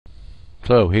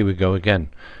So here we go again.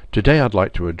 Today I'd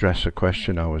like to address a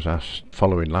question I was asked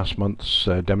following last month's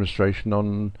demonstration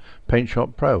on Paint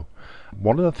Shop Pro.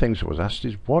 One of the things that was asked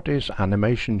is, what is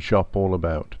Animation Shop all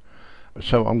about?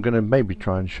 So I'm going to maybe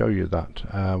try and show you that.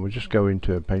 We'll just go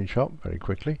into Paint Shop very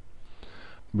quickly.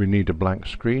 We need a blank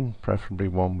screen, preferably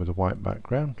one with a white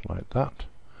background, like that.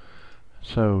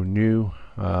 So new,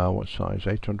 what size?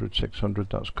 800,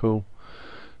 600, that's cool.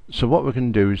 So what we're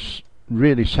going to do is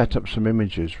really set up some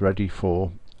images ready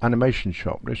for Animation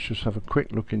Shop. Let's just have a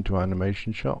quick look into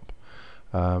Animation Shop.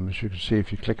 As you can see,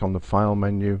 if you click on the File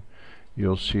menu,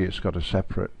 you'll see it's got a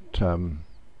separate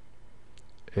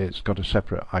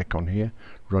icon here,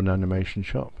 Run Animation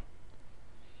Shop,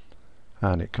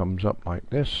 and it comes up like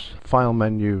this. File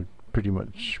menu, pretty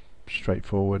much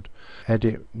straightforward.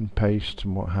 Edit and paste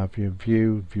and what have you.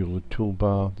 View the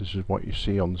toolbar. This is what you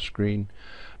see on the screen.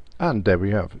 And there we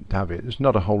have it. There's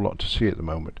not a whole lot to see at the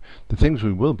moment. The things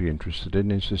we will be interested in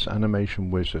is this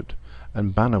animation wizard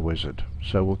and banner wizard.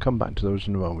 So we'll come back to those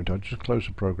in a moment. I'll just close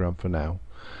the program for now.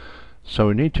 So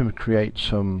we need to create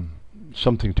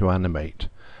something to animate,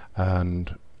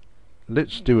 and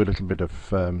let's do a little bit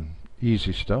of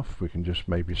easy stuff. We can just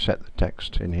maybe set the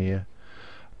text in here.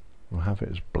 We'll have it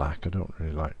as black. I don't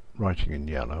really like writing in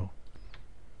yellow.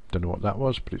 Don't know what that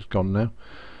was, but it's gone now.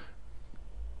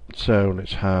 So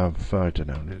let's have, I don't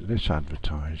know, let's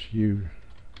advertise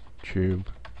YouTube.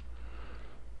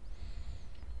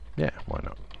 Yeah, why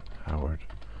not? Howard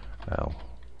L.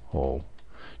 Hall.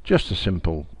 Just a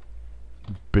simple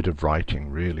bit of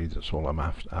writing, really. That's all I'm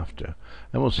after.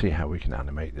 And we'll see how we can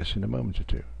animate this in a moment or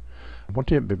two. I want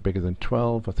it a bit bigger than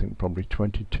 12. I think probably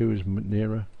 22 is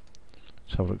nearer.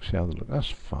 Let's have a look, see how they look.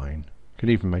 That's fine. Could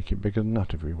even make it bigger than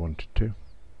that if we wanted to.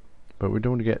 But we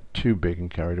don't want to get too big and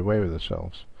carried away with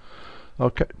ourselves.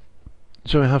 Okay,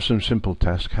 so we have some simple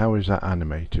tasks. How is that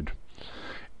animated?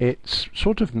 It's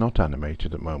sort of not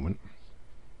animated at the moment.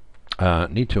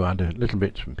 Need to add a little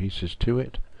bits and pieces to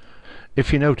it.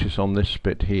 If you notice on this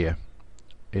bit here,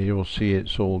 you'll see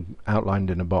it's all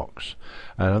outlined in a box.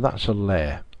 That's a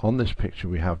layer. On this picture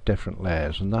we have different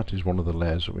layers, and that is one of the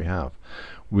layers that we have.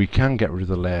 We can get rid of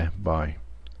the layer by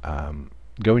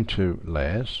going to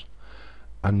layers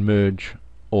and merge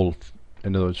all,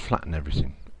 in other words flatten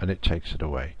everything, and it takes it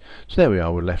away. So there we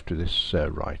are, we're left with this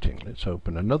writing. Let's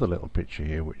open another little picture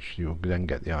here, which you'll then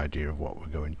get the idea of what we're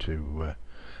going to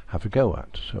have a go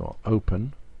at. So I'll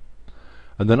open,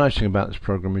 and the nice thing about this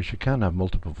program is you can have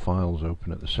multiple files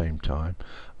open at the same time.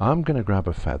 I'm going to grab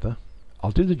a feather.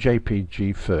 I'll do the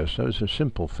JPG first. So it's a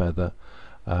simple feather,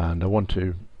 and I want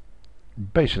to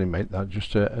basically make that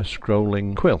just a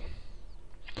scrolling quill.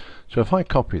 So if I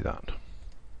copy that,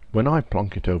 when I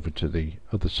plonk it over to the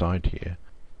other side here,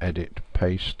 edit,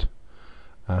 paste,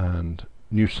 and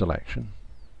new selection,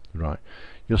 right,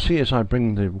 you'll see as I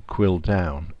bring the quill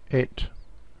down, it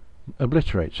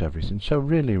obliterates everything. So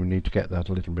really we need to get that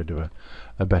a little bit of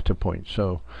a better point.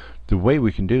 So the way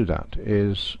we can do that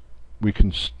is we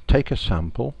can take a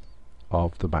sample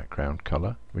of the background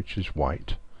color, which is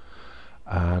white,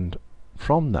 and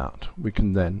from that we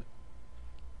can then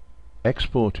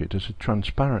export it as a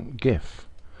transparent GIF.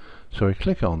 So we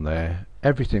click on there,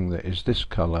 everything that is this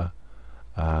color,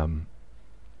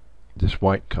 this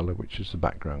white color, which is the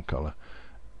background color,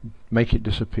 make it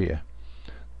disappear.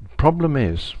 Problem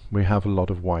is we have a lot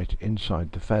of white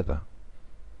inside the feather,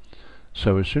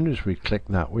 so as soon as we click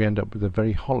that we end up with a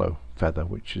very hollow feather,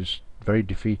 which is very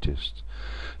defeatist.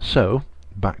 So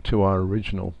back to our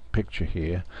original picture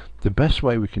here, the best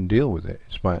way we can deal with it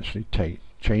is by actually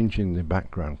changing the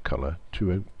background color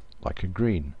to like a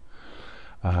green.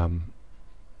 I'm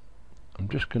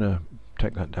just going to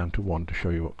take that down to 1 to show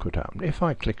you what could happen. If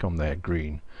I click on there,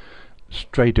 green,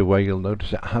 straight away you'll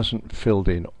notice it hasn't filled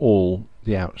in all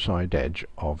the outside edge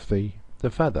of the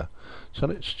feather. So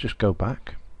let's just go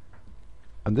back,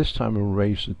 and this time we'll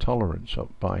raise the tolerance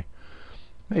up by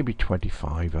maybe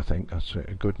 25. I think that's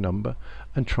a good number,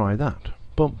 and try that.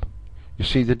 Bump, you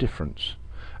see the difference.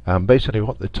 Basically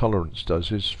what the tolerance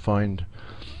does is find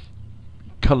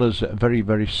colors that are very,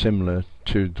 very similar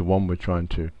to the one we're trying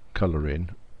to color in,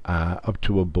 up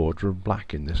to a border of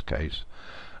black in this case,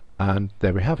 and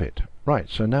there we have it. Right,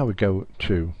 so now we go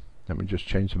to, let me just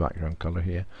change the background color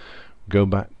here, go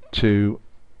back to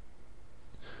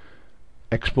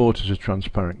export as a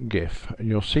transparent GIF, and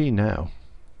you'll see now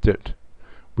that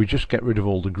we just get rid of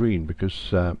all the green,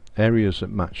 because areas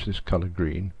that match this color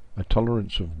green, a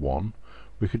tolerance of 1,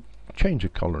 we could change a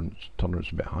tolerance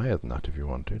a bit higher than that if you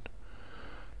wanted,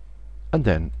 and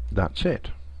then that's it.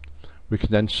 We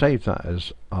can then save that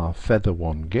as our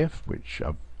feather1 GIF, which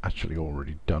I've actually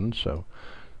already done, so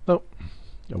no,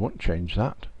 I won't change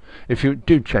that. If you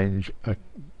do change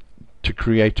to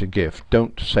create a GIF,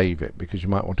 don't save it, because you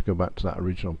might want to go back to that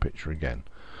original picture again.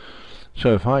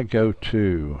 So if I go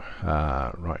to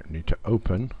right, I need to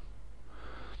open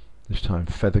this time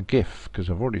Feather GIF, because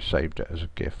I've already saved it as a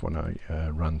GIF when I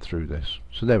ran through this.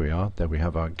 So there we are, there we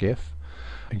have our GIF.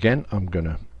 Again, I'm going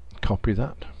to copy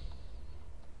that,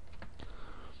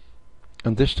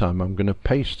 and this time I'm going to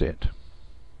paste it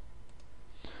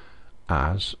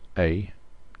as a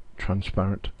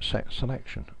transparent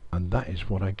selection, and that is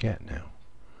what I get now.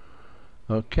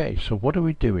 Okay, so what are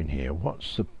we doing here?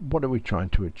 What are we trying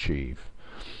to achieve?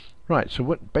 Right, so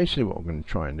basically what we're going to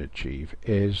try and achieve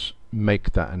is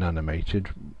make that an animated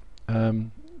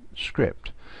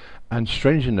script. And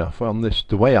strange enough, on this,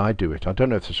 the way I do it, I don't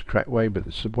know if it's the correct way, but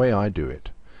it's the way I do it,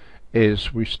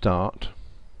 is we start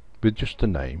with just the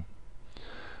name,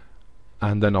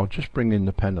 and then I'll just bring in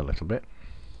the pen a little bit.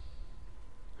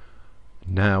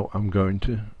 Now I'm going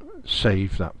to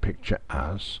save that picture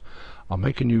as, I'll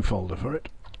make a new folder for it.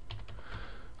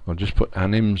 I'll just put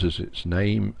anims as its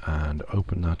name and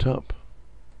open that up,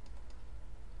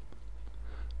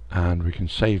 and we can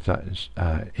save that as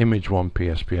image1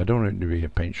 PSP. I don't want it to be a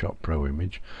PaintShop Pro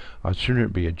image, I'd sooner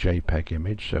it be a JPEG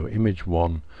image. So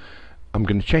image1, I'm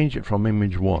going to change it from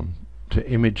image1 to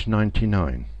image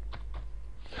 99,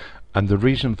 and the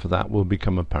reason for that will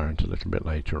become apparent a little bit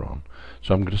later on.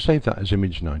 So I'm going to save that as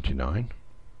image 99.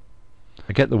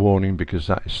 I get the warning because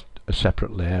that is a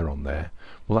separate layer on there.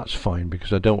 Well, that's fine,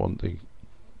 because I don't want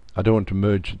to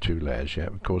merge the two layers yet.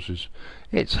 Of course,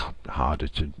 it's harder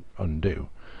to undo.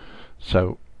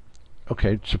 So,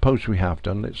 okay, suppose we have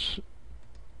done.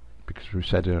 Because we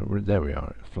said there we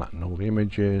are. Flatten all the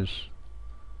images.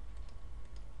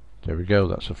 There we go.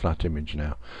 That's a flat image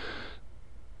now.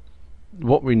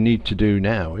 What we need to do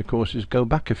now, of course, is go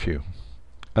back a few,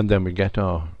 and then we get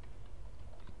our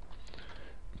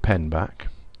pen back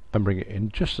and bring it in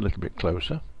just a little bit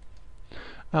closer,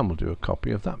 and we'll do a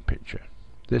copy of that picture.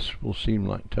 This will seem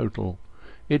like total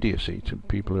idiocy to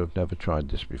people who have never tried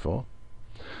this before,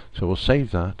 so we'll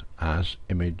save that as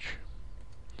image,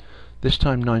 this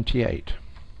time 98,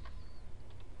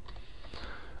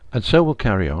 and so we'll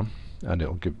carry on, and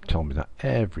it'll tell me that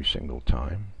every single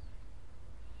time.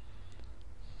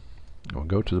 I'll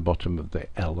go to the bottom of the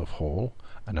L of Hall,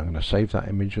 and I'm going to save that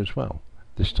image as well,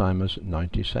 this time as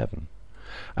 97.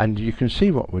 And you can see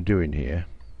what we're doing here.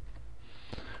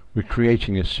 We're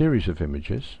creating a series of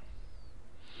images.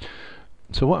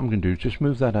 So what I'm going to do is just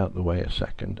move that out of the way a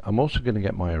second. I'm also going to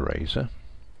get my eraser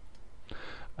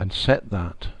and set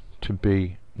that to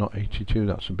be not 82,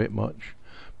 that's a bit much,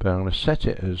 but I'm going to set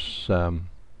it as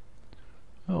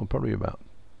probably about,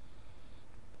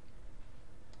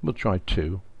 we'll try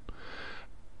 2.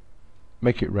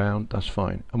 Make it round, that's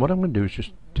fine. And what I'm going to do is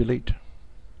just delete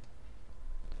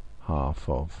half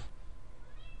of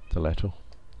the letter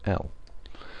L,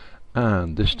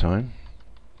 and this time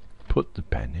put the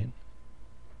pen in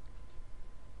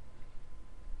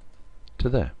to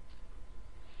there,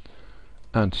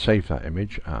 and save that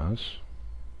image as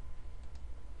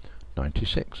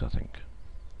 96, I think.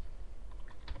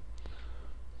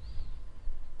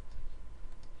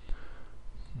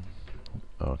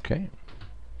 Okay,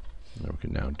 we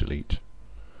can now delete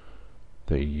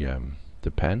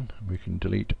the pen. We can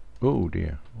delete, oh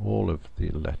dear, all of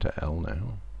the letter L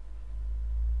now,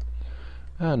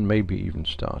 and maybe even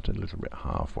start a little bit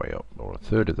halfway up, or a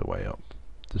third of the way up,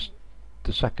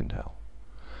 the second L.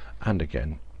 And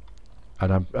again,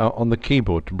 and I'm on the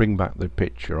keyboard to bring back the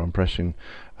picture, I'm pressing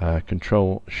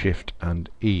Control Shift and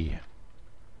E,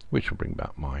 which will bring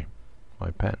back my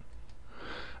pen,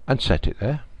 and set it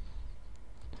there.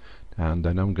 And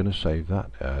then I'm going to save that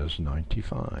as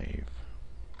 95.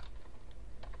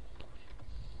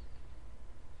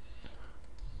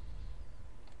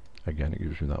 Again, it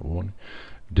gives me that warning.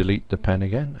 Delete the pen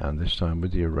again, and this time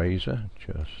with the eraser,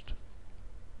 just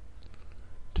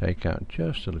take out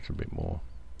just a little bit more.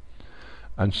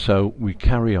 And so we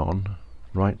carry on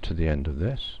right to the end of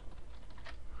this,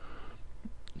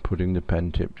 putting the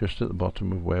pen tip just at the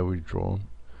bottom of where we've drawn.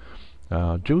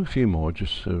 Do a few more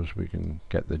just so as we can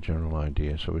get the general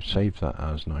idea. So we save that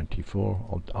as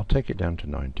 94. I'll take it down to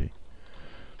 90.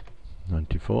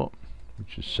 94,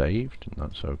 which is saved, and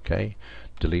that's okay.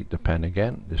 Delete the pen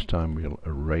again. This time we'll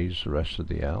erase the rest of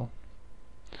the L.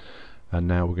 And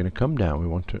now we're going to come down. We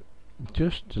want to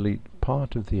just delete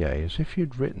part of the A as if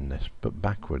you'd written this, but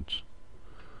backwards.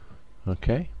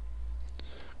 Okay.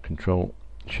 Control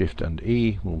Shift and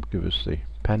E will give us the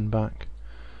pen back.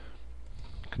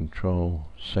 Control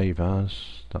Save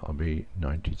As, that'll be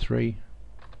 93.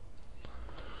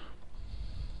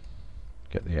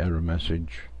 Get the error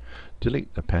message.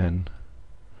 delete the pen,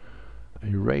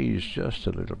 erase just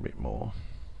a little bit more.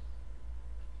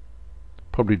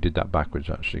 Probably did that backwards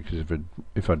actually, because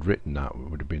if I'd written that, it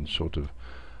would have been sort of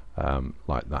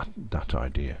like that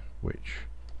idea, which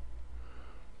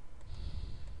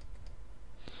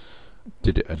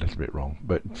did it a little bit wrong.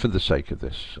 But for the sake of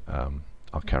this,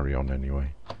 I'll carry on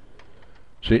anyway.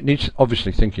 So it needs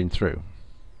obviously thinking through.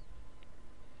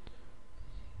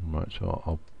 Right, so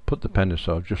I'll put the pen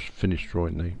aside. I've just finished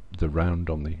drawing the round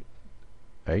on the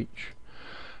H,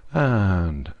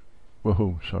 and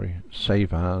whoa, sorry,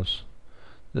 save as.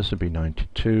 This will be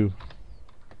 92.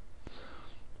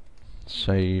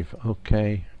 Save,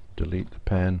 OK, delete the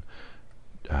pen,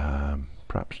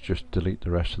 perhaps just delete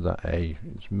the rest of that A.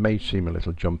 It may seem a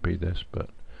little jumpy this, but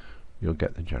you'll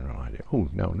get the general idea. Oh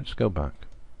no, let's go back.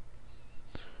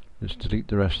 Let's delete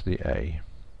the rest of the A.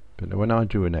 But when I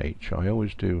do an H, I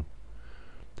always do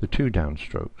the 2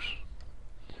 downstrokes,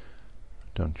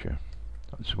 don't you?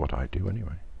 That's what I do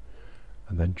anyway.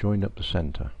 And then join up the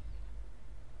centre.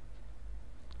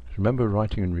 Remember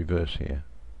writing in reverse here.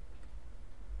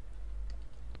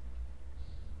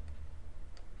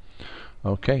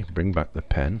 Okay, bring back the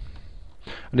pen.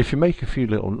 And if you make a few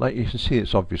little, like you can see,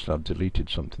 it's obvious I've deleted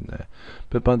something there.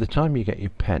 But by the time you get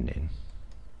your pen in,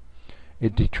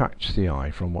 it detracts the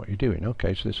eye from what you're doing.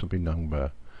 Okay, so this will be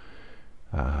number,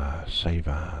 save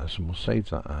as, and we'll save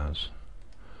that as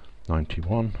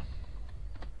 91.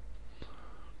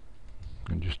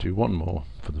 And just do one more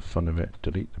for the fun of it.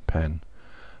 Delete the pen.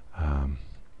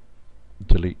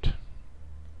 Delete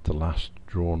the last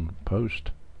drawn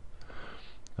post,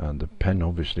 and the pen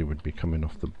obviously would be coming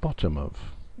off the bottom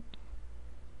of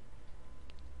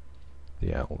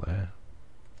the L there.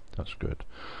 That's good.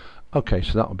 Okay,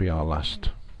 so that'll be our last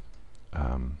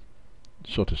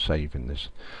sort of save in this.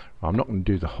 I'm not going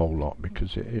to do the whole lot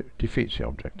because it defeats the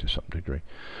object to some degree.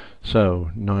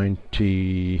 So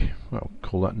 90, well,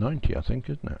 call that 90 I think,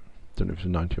 isn't it? Don't know if it's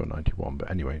 90 or 91, but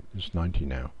anyway, it's 90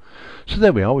 now. So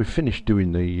there we are, we've finished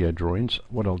doing the drawings.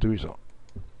 What I'll do is I'll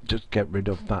just get rid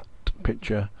of that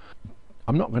picture.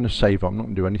 I'm not going to save, I'm not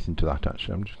going to do anything to that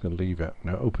actually, I'm just going to leave it.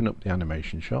 Now open up the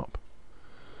animation shop.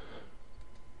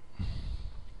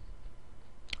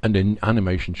 And in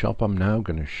animation shop I'm now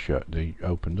going to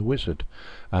open the wizard.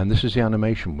 And this is the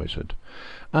animation wizard.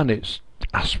 And it's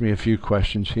asked me a few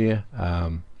questions here.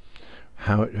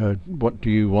 What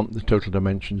do you want the total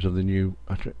dimensions of the new?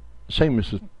 Same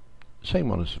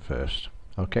one as the first.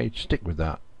 Okay, stick with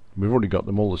that. We've already got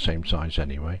them all the same size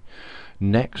anyway.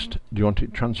 Next, do you want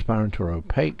it transparent or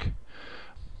opaque?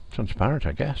 Transparent,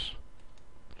 I guess.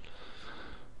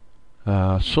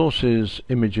 Sources,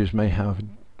 images may have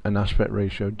an aspect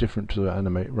ratio different to the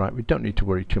animate. Right, we don't need to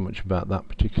worry too much about that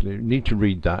particularly. You need to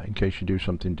read that in case you do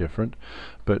something different.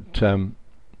 But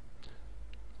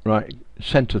right,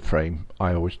 center frame,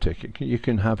 I always tick it. You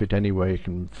can have it anyway. You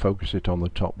can focus it on the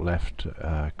top left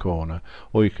corner,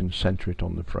 or you can center it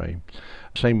on the frame.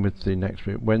 Same with the next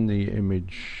bit. When the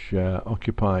image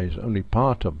occupies only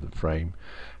part of the frame,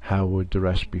 how would the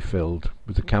rest be filled?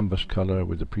 With the canvas color,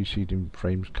 with the preceding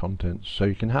frame's contents. So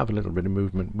you can have a little bit of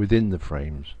movement within the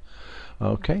frames.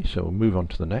 Okay, so we'll move on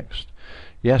to the next.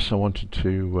 Yes, I want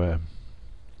to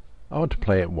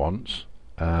play it once.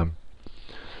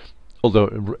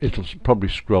 Although it'll probably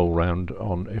scroll round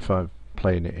on if I'm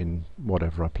playing it in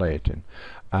whatever I play it in.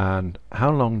 And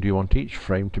how long do you want each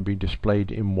frame to be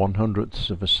displayed in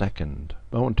 1/100ths of a second?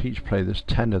 I want each play, there's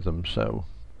 10 of them, so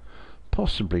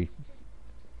possibly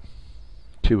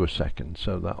 2 a second,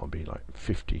 so that'll be like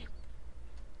 50.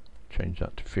 Change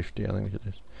that to 50, I think it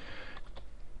is.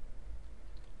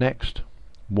 Next,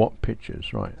 what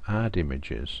pictures? Right, add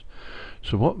images.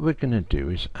 So what we're going to do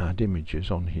is add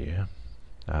images on here.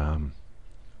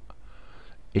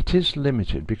 It is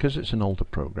limited because it's an older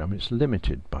program. It's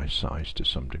limited by size to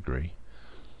some degree.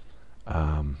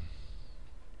 I'm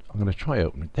going to try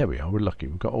open it. There we are. We're lucky.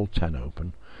 We've got all 10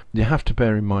 open. You have to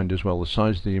bear in mind as well the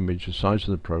size of the image, the size of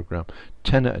the program.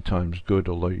 10 at a time is good,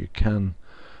 although you can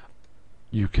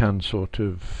sort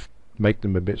of make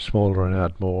them a bit smaller and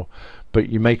add more, but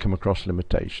you may come across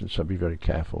limitations, so be very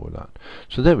careful with that.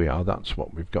 So there we are. That's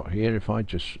what we've got here. If I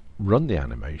just run the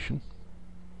animation,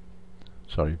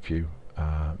 view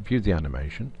the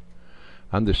animation,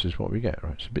 and this is what we get.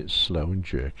 Right, it's a bit slow and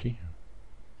jerky.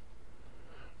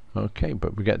 Okay,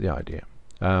 but we get the idea.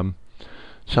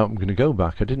 So I'm going to go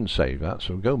back. I didn't save that,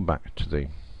 so we'll go back to the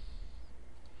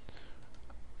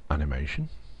animation.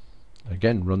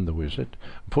 Again, run the wizard.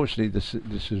 Unfortunately, this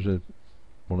is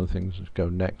one of the things that go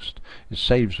next. It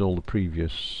saves all the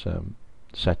previous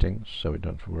settings, so we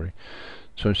don't have to worry.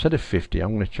 So instead of 50,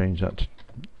 I'm going to change that to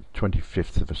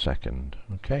 25th of a second.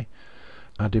 Okay,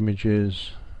 Add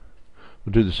images.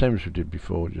 We'll do the same as we did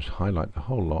before, just highlight the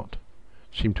whole lot.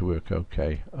 Seemed to work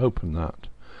okay. Open that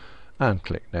and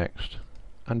click next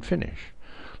and finish.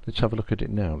 Let's have a look at it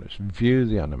now. Let's view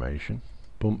the animation.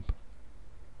 Bump.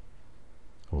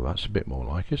 Oh, that's a bit more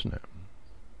like, isn't it?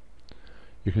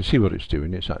 You can see what it's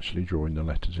doing. It's actually drawing the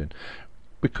letters in.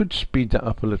 We could speed that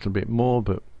up a little bit more,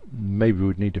 but maybe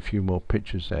we'd need a few more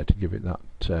pictures there to give it that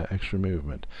extra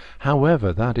movement.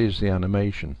 However, that is the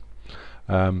animation.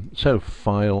 So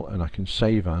file, and I can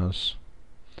save as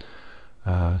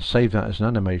that as an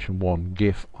animation 1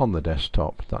 GIF on the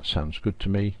desktop. That sounds good to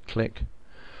me. Click.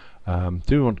 Do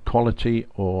you want quality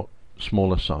or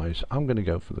smaller size? I'm going to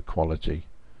go for the quality.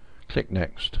 Click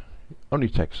next. Only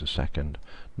takes a second.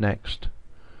 Next.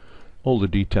 All the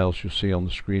details you'll see on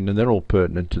the screen, and they're all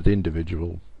pertinent to the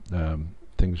individual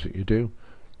things that you do.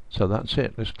 So that's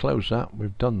it. Let's close that.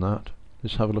 We've done that.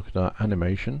 Let's have a look at our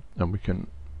animation, and we can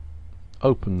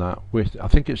open that with, I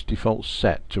think it's default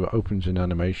set to opens in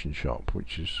Animation Shop,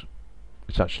 which is,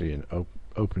 it's actually in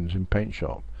opens in Paint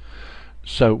Shop.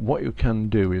 So what you can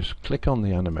do is click on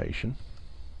the animation,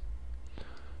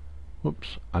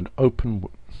 whoops, and open,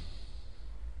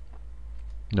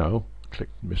 no,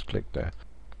 misclick there,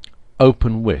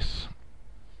 open with.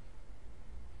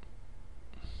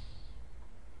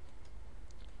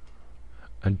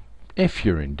 And if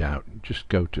you're in doubt, just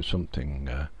go to something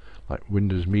like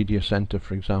Windows Media Center,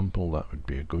 for example. That would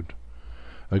be a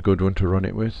good one to run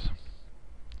it with.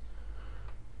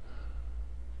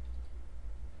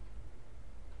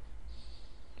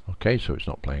 Okay, so it's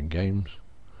not playing games,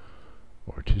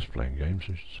 or it is playing games,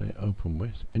 I should say. Open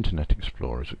with. Internet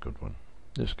Explorer is a good one.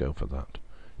 Let's go for that.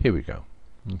 Here we go.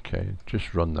 Okay,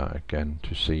 just run that again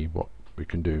to see what we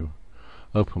can do.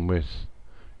 Open with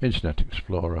Internet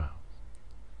Explorer.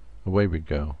 Away we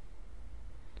go.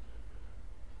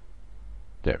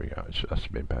 There we go. That's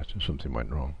a bit better. Something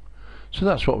went wrong. So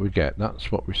that's what we get.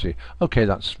 That's what we see. Okay,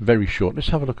 that's very short. Let's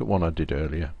have a look at one I did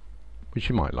earlier, which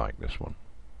you might like, this one.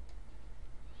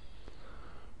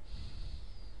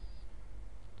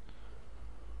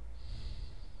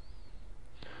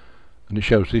 And it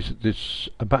shows there's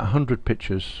about 100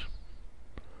 pictures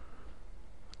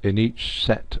in each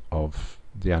set of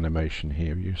the animation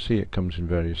here. You see it comes in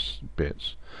various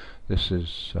bits. This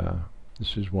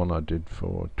is one I did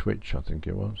for Twitch, I think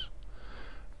it was.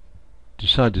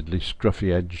 Decidedly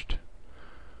scruffy edged,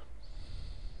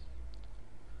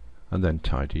 and then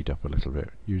tidied up a little bit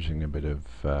using a bit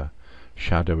of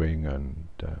shadowing and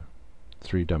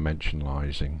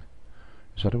three-dimensionalizing.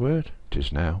 Is that a word? It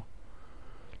is now.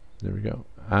 There we go.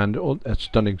 And it's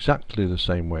done exactly the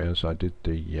same way as I did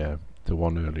the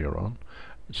one earlier on.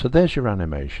 So there's your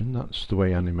animation. That's the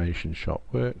way Animation Shop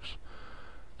works.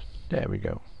 There we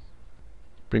go.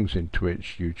 Brings in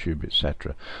Twitch, YouTube,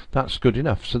 etc. That's good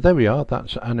enough. So there we are.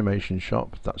 That's Animation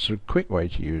Shop. That's a quick way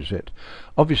to use it.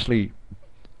 Obviously,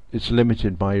 it's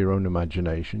limited by your own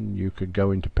imagination. You could go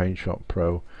into Paint Shop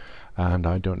Pro, and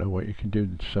I don't know what you can do.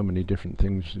 There's so many different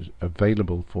things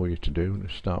available for you to do.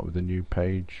 Let's start with a new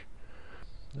page.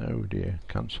 Oh dear,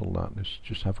 cancel that. Let's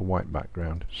just have a white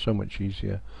background. So much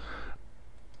easier.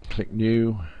 Click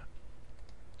new.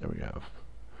 There we go.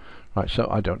 Right, so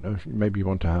I don't know, maybe you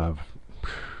want to have,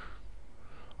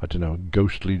 I don't know, a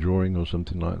ghostly drawing or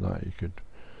something like that. You could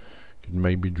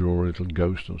maybe draw a little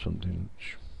ghost or something.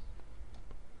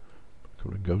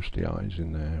 Put a ghostly eyes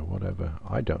in there, whatever.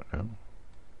 I don't know.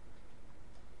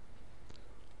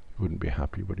 He wouldn't be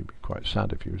happy, but he'd be quite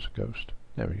sad if he was a ghost.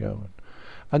 There we go.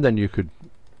 And then you could,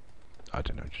 I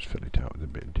don't know, just fill it out with a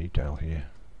bit of detail here.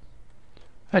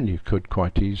 And you could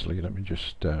quite easily, let me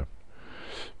just, a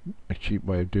cheap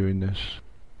way of doing this.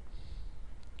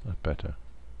 That's better.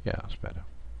 Yeah, that's better.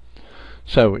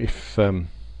 So if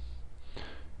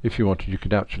you wanted, you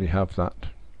could actually have that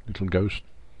little ghost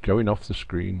going off the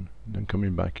screen and then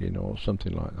coming back in, or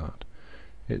something like that.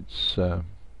 It's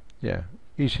yeah,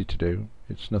 easy to do.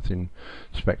 It's nothing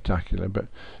spectacular, but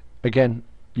again,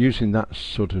 using that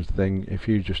sort of thing, if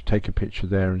you just take a picture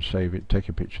there and save it, take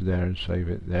a picture there and save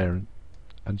it there,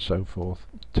 and so forth,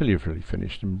 till you've really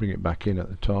finished, and bring it back in at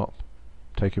the top,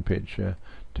 take a picture,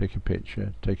 take a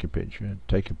picture, take a picture,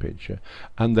 take a picture,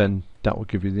 and then that will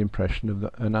give you the impression of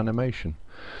an animation.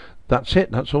 That's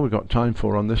it. That's all we've got time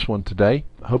for on this one today.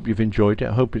 I hope you've enjoyed it.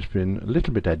 I hope it's been a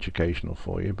little bit educational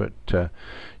for you, but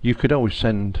you could always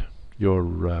send your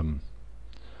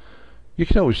you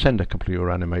can always send a couple of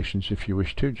your animations if you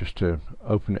wish to, just to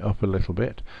open it up a little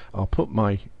bit. I'll put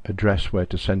my address where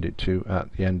to send it to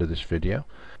at the end of this video.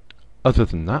 Other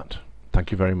than that, thank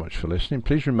you very much for listening.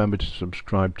 Please remember to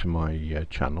subscribe to my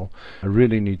channel. I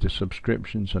really need the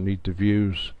subscriptions, I need the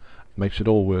views, makes it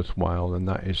all worthwhile, and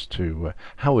that is to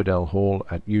Howard L. Hall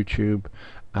at YouTube.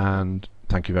 And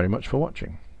thank you very much for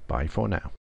watching. Bye for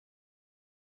now.